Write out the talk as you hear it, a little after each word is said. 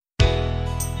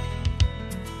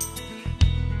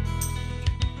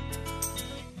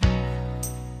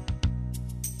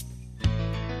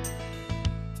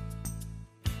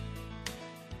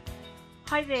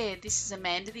Hi there, this is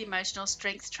Amanda, the Emotional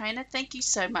Strength Trainer. Thank you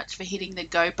so much for hitting the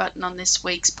go button on this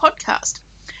week's podcast.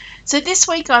 So this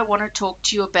week I want to talk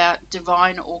to you about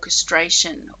divine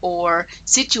orchestration, or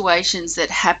situations that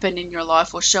happen in your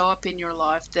life or show up in your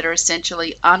life that are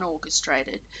essentially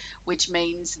unorchestrated, which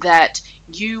means that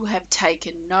you have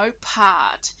taken no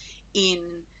part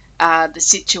in the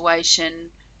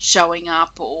situation showing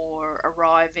up or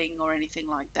arriving or anything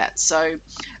like that. So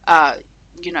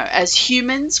as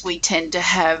humans, we tend to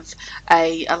have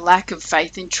a lack of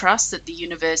faith and trust that the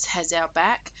universe has our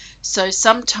back. So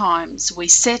sometimes we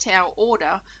set our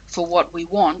order for what we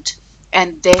want,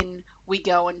 and then we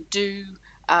go and do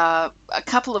a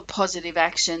couple of positive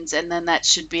actions, and then that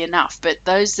should be enough. But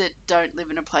those that don't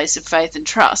live in a place of faith and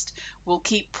trust will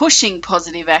keep pushing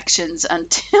positive actions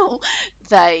until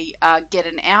they get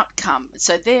an outcome.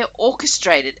 So they're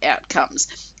orchestrated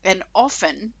outcomes, and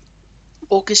often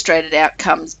orchestrated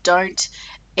outcomes don't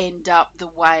end up the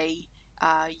way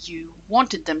you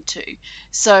wanted them to.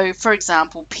 So, for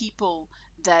example, people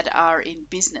that are in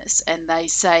business and they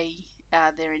say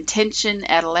their intention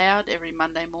out aloud every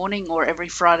Monday morning or every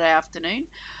Friday afternoon: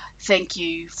 thank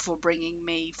you for bringing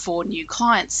me 4 new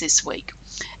clients this week.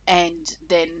 And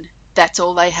then that's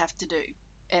all they have to do.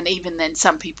 And even then,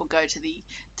 some people go to the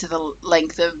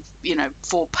length of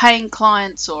 4 paying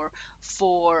clients or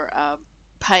 4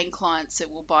 paying clients that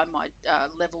will buy my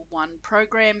level 1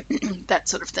 program, that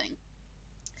sort of thing.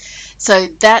 So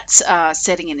that's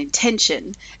setting an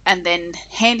intention and then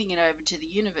handing it over to the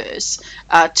universe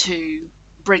to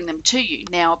bring them to you.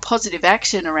 Now, a positive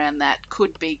action around that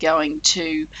could be going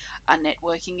to a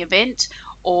networking event,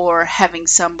 or having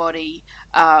somebody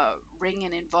ring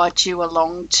and invite you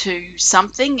along to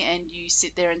something, and you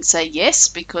sit there and say yes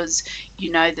because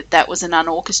you know that was an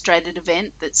unorchestrated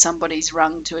event, that somebody's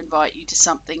rung to invite you to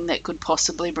something that could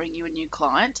possibly bring you a new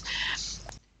client.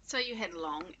 So you head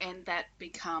along, and that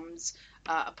becomes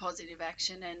a positive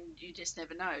action, and you just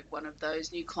never know. One of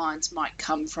those new clients might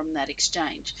come from that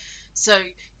exchange.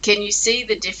 So can you see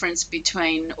the difference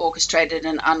between orchestrated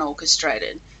and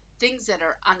unorchestrated? Things that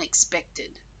are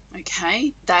unexpected,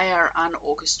 okay, they are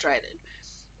unorchestrated.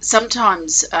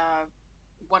 Sometimes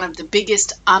one of the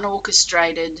biggest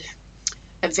unorchestrated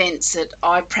events that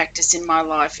I practice in my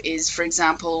life is, for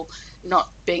example,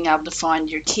 not being able to find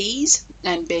your keys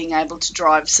and being able to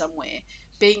drive somewhere,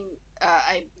 being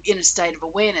in a state of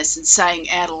awareness and saying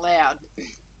out aloud,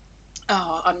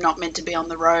 oh, I'm not meant to be on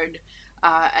the road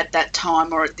at that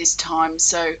time or at this time.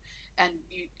 So, and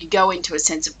you go into a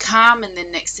sense of calm, and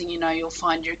then next thing you know, you'll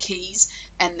find your keys,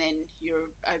 and then you're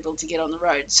able to get on the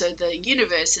road. So the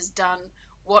universe has done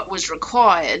what was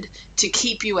required to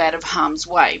keep you out of harm's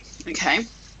way. Okay.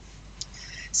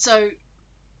 So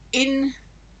in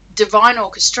divine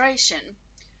orchestration,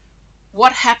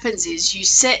 what happens is you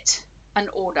set an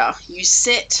order, you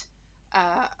set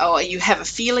or you have a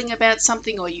feeling about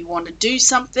something, or you want to do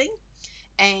something,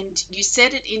 and you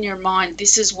set it in your mind,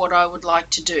 this is what I would like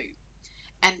to do,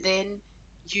 and then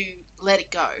you let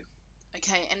it go.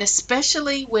 Okay, and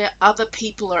especially where other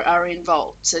people are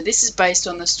involved. So this is based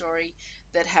on the story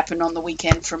that happened on the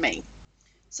weekend for me.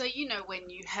 So, when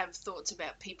you have thoughts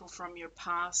about people from your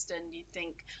past and you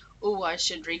think, oh, I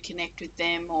should reconnect with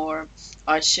them, or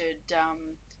I should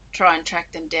try and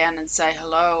track them down and say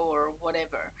hello, or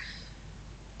whatever.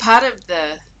 Part of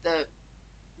the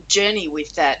journey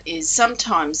with that is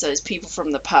sometimes those people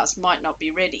from the past might not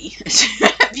be ready to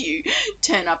have you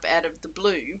turn up out of the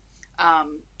blue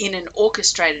in an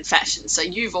orchestrated fashion. So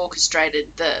you've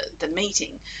orchestrated the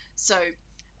meeting. So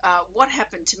what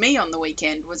happened to me on the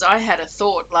weekend was I had a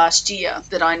thought last year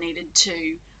that I needed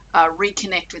to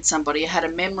reconnect with somebody. I had a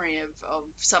memory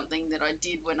of something that I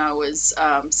did when I was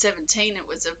 17. It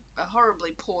was a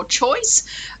horribly poor choice.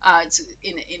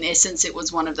 In essence, it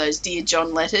was one of those Dear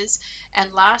John letters.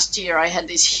 And last year I had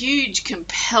this huge,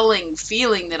 compelling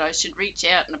feeling that I should reach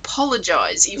out and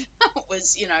apologize, even though it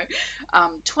was,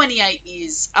 28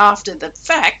 years after the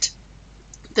fact,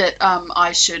 that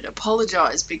I should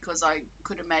apologize because I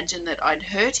could imagine that I'd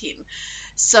hurt him.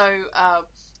 So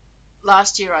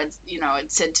last year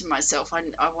I'd said to myself,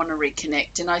 I want to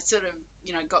reconnect, and I sort of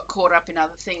got caught up in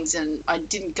other things, and I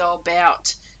didn't go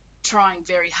about trying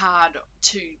very hard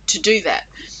to do that.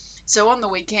 So on the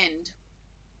weekend,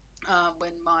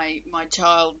 when my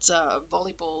child's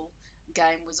volleyball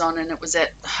game was on, and it was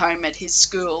at home at his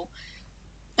school,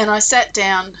 and I sat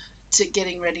down to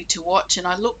getting ready to watch, and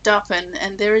I looked up,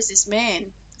 and there is this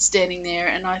man standing there,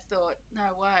 and I thought,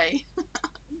 no way.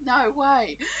 No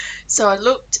way. So I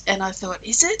looked and I thought,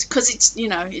 is it? Because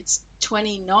it's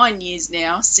 29 years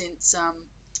now since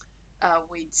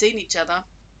we'd seen each other,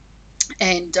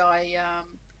 and I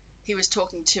he was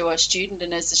talking to a student,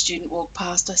 and as the student walked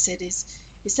past, I said, is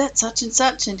that such and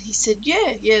such? And he said,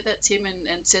 yeah, that's him,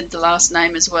 and said the last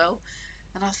name as well.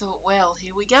 And I thought, well,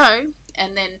 here we go.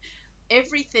 And then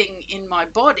everything in my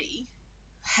body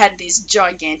had this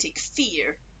gigantic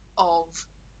fear of,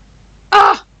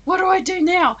 what do I do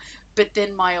now? But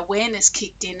then my awareness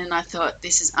kicked in, and I thought,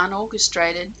 this is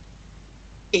unorchestrated.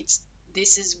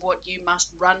 This is what you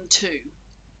must run to.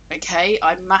 Okay,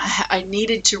 I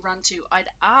needed to run to. I'd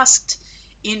asked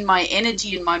in my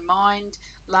energy, in my mind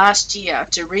last year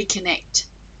to reconnect.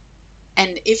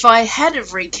 And if I had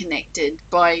have reconnected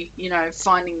by,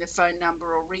 finding the phone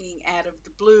number or ringing out of the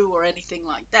blue or anything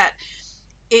like that,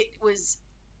 it was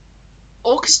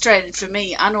orchestrated for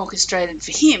me, unorchestrated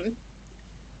for him.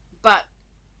 But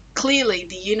clearly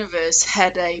the universe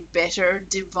had a better,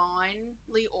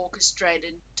 divinely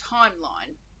orchestrated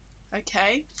timeline.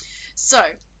 Okay,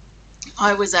 so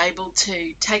I was able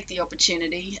to take the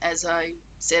opportunity, as I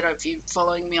said. If you're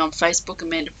following me on Facebook,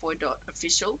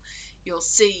 amandafoy.official, you'll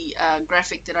see a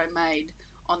graphic that I made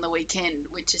on the weekend,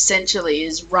 which essentially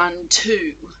is run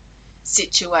to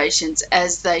situations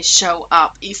as they show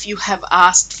up. If you have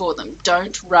asked for them,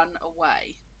 don't run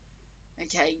away.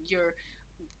 Okay,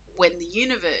 when the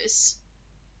universe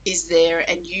is there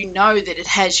and you know that it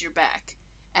has your back,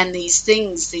 and these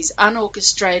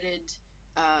unorchestrated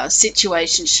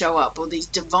situations show up, or these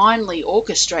divinely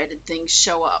orchestrated things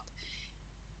show up,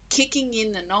 kicking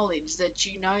in the knowledge that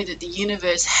you know that the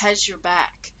universe has your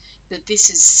back, that this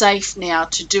is safe now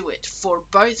to do it for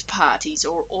both parties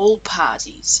or all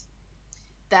parties.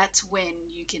 That's when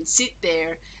you can sit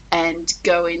there and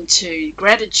go into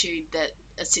gratitude that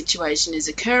a situation is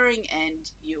occurring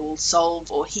and you'll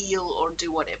solve or heal or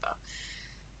do whatever.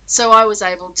 So I was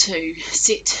able to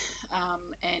sit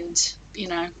and,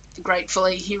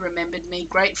 gratefully he remembered me.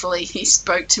 Gratefully he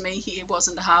spoke to me. He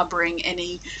wasn't harboring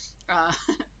any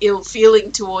ill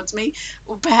feeling towards me.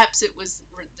 Or perhaps it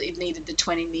needed the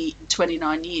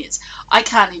 29 years. I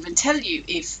can't even tell you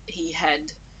if he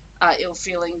had ill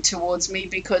feeling towards me,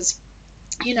 because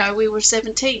we were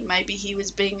 17. Maybe he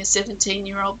was being a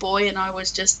 17-year-old boy and I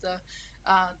was just the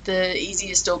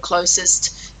easiest or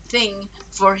closest thing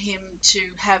for him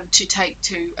to have to take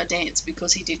to a dance,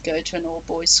 because he did go to an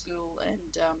all-boys school,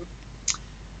 and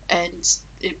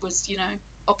it was,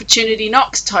 opportunity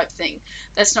knocks type thing.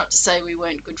 That's not to say we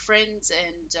weren't good friends,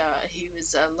 and he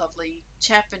was a lovely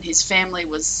chap and his family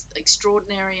was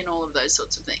extraordinary and all of those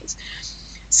sorts of things.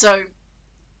 So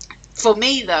for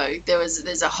me, though,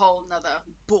 there's a whole nother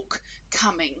book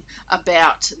coming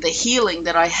about the healing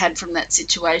that I had from that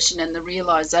situation, and the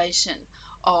realization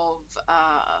of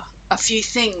a few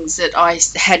things that I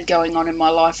had going on in my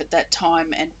life at that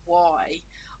time, and why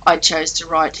I chose to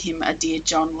write him a Dear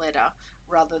John letter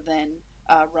rather than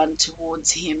run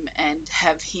towards him and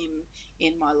have him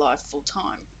in my life full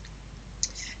time.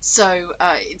 So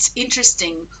it's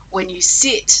interesting when you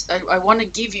sit. I want to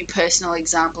give you personal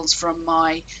examples from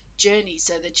my journey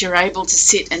so that you're able to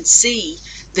sit and see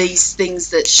these things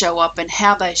that show up and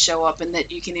how they show up, and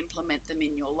that you can implement them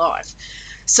in your life.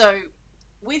 So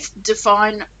with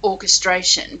divine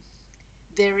orchestration,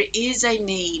 there is a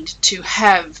need to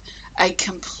have a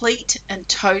complete and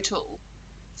total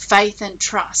faith and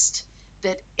trust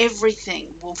that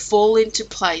everything will fall into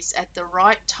place at the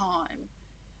right time,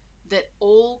 that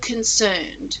all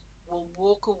concerned will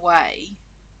walk away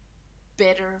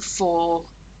better for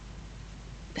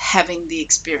having the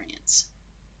experience.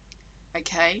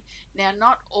 Okay? Now,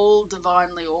 not all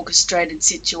divinely orchestrated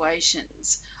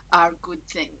situations are good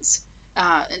things.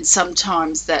 And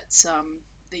sometimes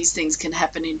these things can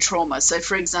happen in trauma. So,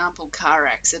 for example, car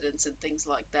accidents and things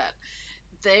like that,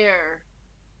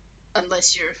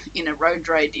 unless you're in a road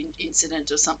rage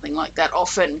incident or something like that,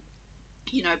 often,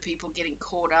 people getting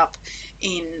caught up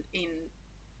in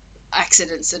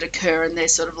accidents that occur, and they're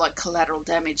sort of like collateral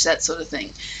damage, that sort of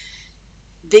thing.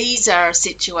 These are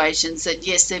situations that,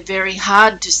 yes, they're very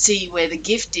hard to see where the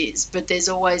gift is, but there's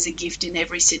always a gift in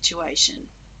every situation.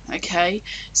 Okay,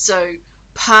 so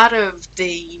part of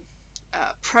the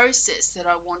process that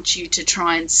I want you to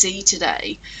try and see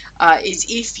today is,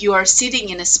 if you are sitting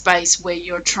in a space where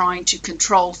you're trying to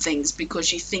control things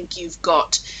because you think you've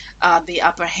got the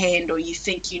upper hand, or you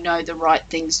think you know the right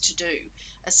things to do,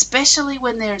 especially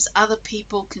when there's other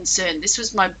people concerned. This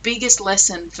was my biggest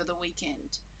lesson for the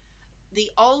weekend.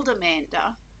 The old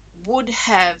Amanda would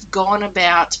have gone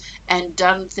about and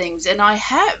done things, and I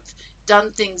have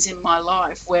done things in my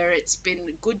life where it's been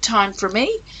a good time for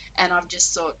me, and I've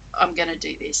just thought, I'm going to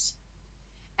do this.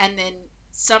 And then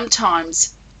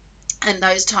sometimes, and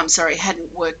those times,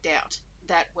 hadn't worked out.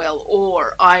 that well,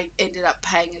 or I ended up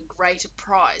paying a greater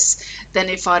price than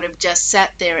if I'd have just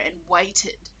sat there and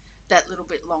waited that little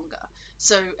bit longer.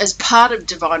 So as part of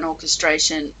divine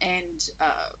orchestration and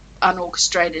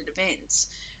unorchestrated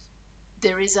events,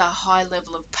 there is a high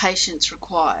level of patience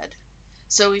required.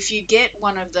 So if you get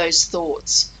one of those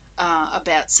thoughts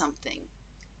about something,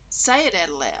 say it out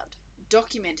loud,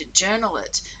 document it, journal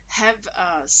it, have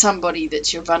somebody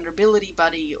that's your vulnerability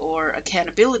buddy or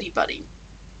accountability buddy,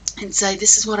 and say,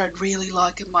 this is what I'd really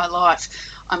like in my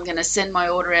life. I'm going to send my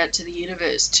order out to the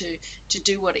universe to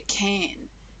do what it can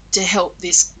to help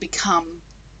this become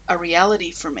a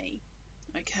reality for me.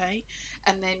 Okay?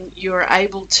 And then you're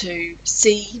able to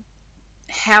see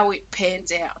how it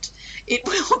pans out. It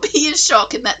will be a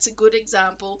shock, and that's a good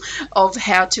example of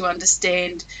how to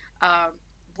understand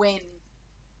when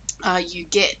you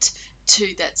get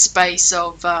to that space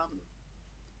of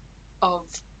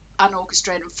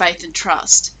unorchestrated faith and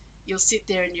trust. You'll sit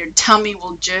there and your tummy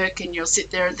will jerk, and you'll sit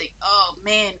there and think, oh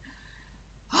man,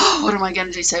 what am I going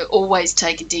to do? So always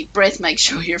take a deep breath, make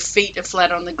sure your feet are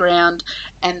flat on the ground,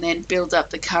 and then build up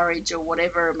the courage or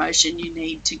whatever emotion you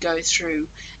need to go through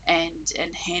and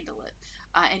handle it.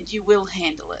 And you will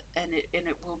handle it, and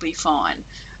it will be fine.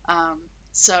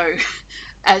 So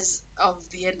as of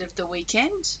the end of the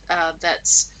weekend,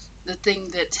 that's the thing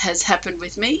that has happened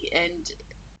with me, and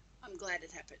I'm glad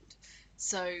it happened.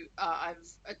 So I've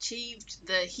achieved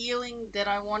the healing that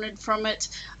I wanted from it.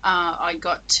 I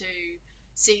got to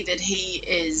see that he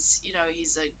is,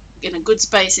 he's in a good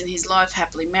space in his life,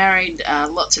 happily married,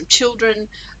 lots of children,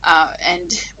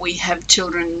 and we have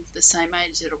children the same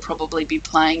age that'll probably be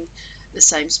playing the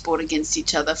same sport against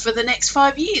each other for the next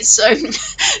 5 years. So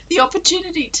the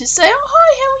opportunity to say, oh,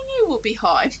 hi, how are you, will be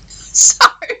high. So,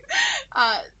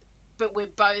 but we're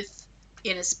both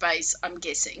in a space, I'm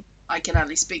guessing. I can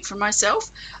only speak for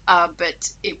myself,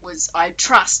 but I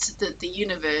trust that the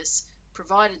universe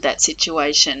provided that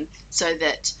situation so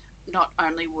that not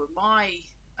only were my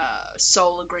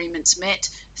soul agreements met,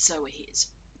 so were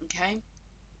his. Okay?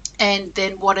 And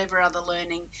then whatever other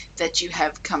learning that you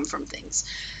have come from things.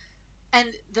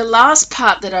 And the last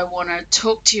part that I want to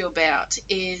talk to you about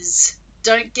is,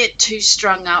 don't get too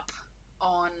strung up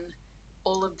on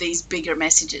all of these bigger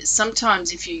messages.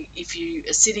 Sometimes if you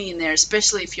are sitting in there,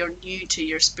 especially if you're new to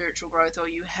your spiritual growth, or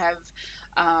you have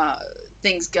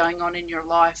things going on in your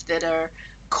life that are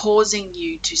causing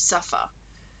you to suffer,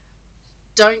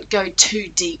 don't go too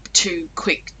deep, too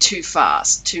quick, too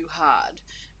fast, too hard,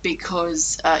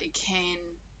 because it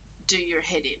can do your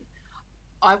head in.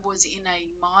 I was in a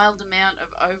mild amount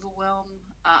of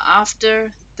overwhelm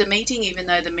after the meeting, even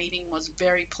though the meeting was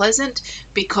very pleasant,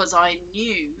 because I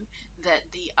knew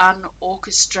that the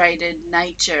unorchestrated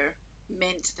nature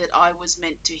meant that I was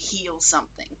meant to heal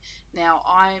something. Now,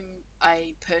 I'm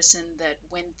a person that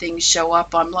when things show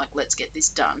up, I'm like, let's get this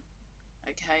done.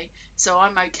 Okay? So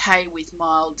I'm okay with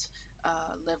mild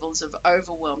levels of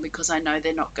overwhelm because I know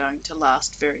they're not going to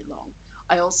last very long.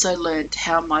 I also learned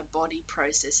how my body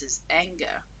processes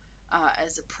anger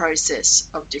as a process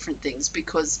of different things,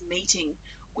 because meeting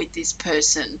with this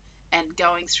person and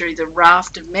going through the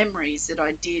raft of memories that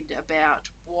I did about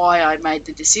why I made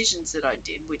the decisions that I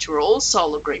did, which were all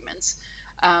soul agreements,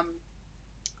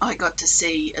 I got to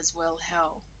see as well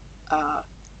how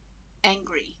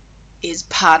angry is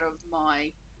part of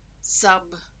my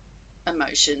sub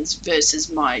emotions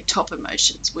versus my top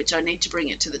emotions, which I need to bring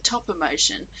it to the top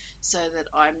emotion so that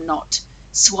I'm not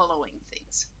swallowing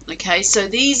things. Okay, so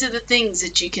these are the things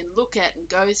that you can look at and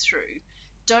go through.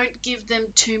 Don't give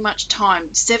them too much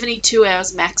time, 72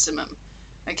 hours maximum.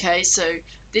 Okay, so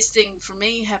this thing for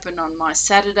me happened on my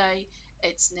Saturday.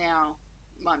 It's now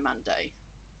my Monday.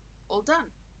 All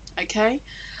done. Okay,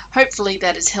 hopefully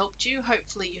that has helped you.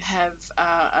 Hopefully you have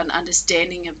an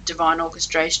understanding of divine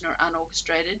orchestration or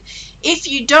unorchestrated. If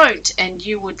you don't, and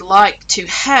you would like to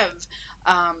have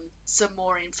some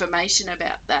more information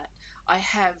about that, I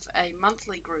have a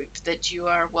monthly group that you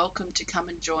are welcome to come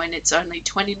and join. It's only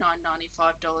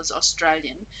 $29.95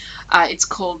 Australian. It's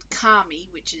called CARMY,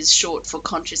 which is short for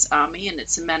Conscious Army, and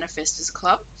it's a Manifestors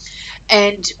Club.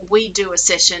 And we do a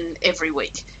session every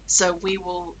week. So we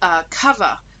will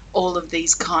cover all of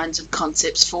these kinds of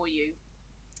concepts for you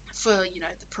for,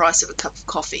 the price of a cup of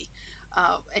coffee.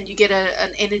 And you get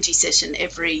an energy session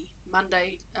every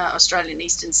Monday, Australian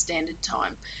Eastern Standard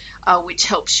Time, which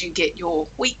helps you get your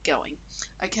week going.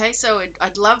 Okay, so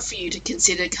I'd love for you to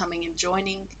consider coming and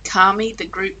joining Kami. The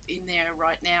group in there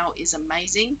right now is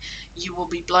amazing. You will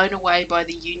be blown away by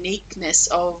the uniqueness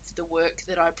of the work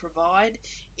that I provide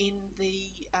in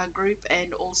the group,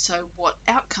 and also what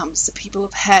outcomes the people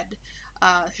have had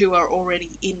who are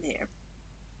already in there.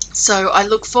 So I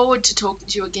look forward to talking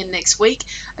to you again next week.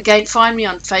 Again, find me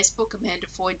on Facebook,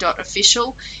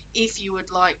 amandafoy.official. If you would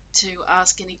like to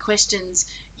ask any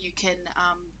questions, you can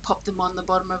pop them on the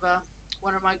bottom of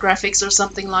one of my graphics or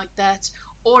something like that,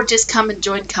 or just come and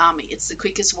join Kami. It's the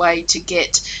quickest way to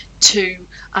get to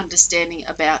understanding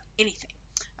about anything.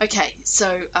 Okay,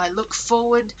 so I look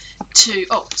forward to,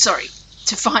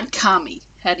 to find Kami.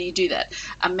 How do you do that?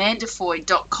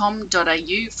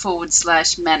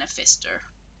 amandafoy.com.au/manifester.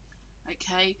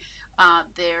 Okay,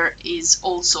 there is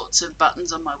all sorts of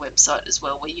buttons on my website as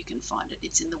well where you can find it.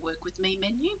 It's in the Work With Me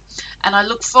menu. And I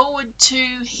look forward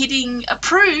to hitting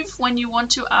approve when you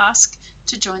want to ask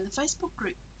to join the Facebook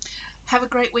group. Have a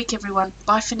great week, everyone.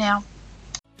 Bye for now.